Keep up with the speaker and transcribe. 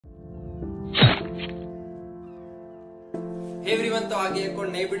Hey everyone, तो आगे एक और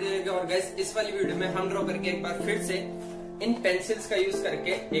नई वीडियो लेके और गाइस इस वाली वीडियो में हम ड्रॉ करके एक बार फिर से इन पेंसिल्स का यूज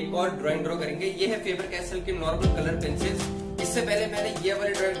करके एक और ड्राइंग ड्रॉ करेंगे। ये है फेबर कैस्टल की नॉर्मल कलर पेंसिल्स। इससे पहले मैंने ये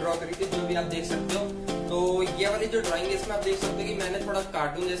वाली ड्राइंग ड्रॉ करी थी जो भी आप देख सकते हो। तो ये वाली जो ड्राइंग है इसमें आप देख सकते हो कि मैंने थोड़ा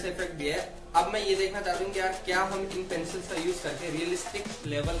कार्टून जैसा इफेक्ट दिया है। अब मैं ये देखना चाहता हूँ कि यार क्या हम इन पेंसिल्स का यूज करके रियलिस्टिक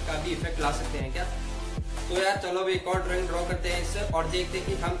लेवल का भी इफेक्ट ला सकते हैं क्या। तो यार चलो अब एक और ड्राइंग ड्रॉ करते हैं इससे और देखते हैं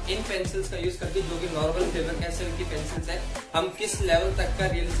कि हम इन पेंसिल्स का यूज करके जो कि नॉर्मल फेबर कैस्टल की पेंसिल्स है हम किस लेवल तक का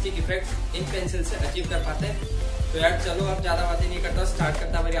रियलिस्टिक इफेक्ट इन पेंसिल से अचीव कर पाते हैं। तो यार चलो अब ज्यादा बातें नहीं करता, स्टार्ट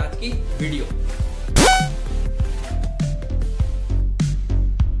करता मेरी आज की वीडियो।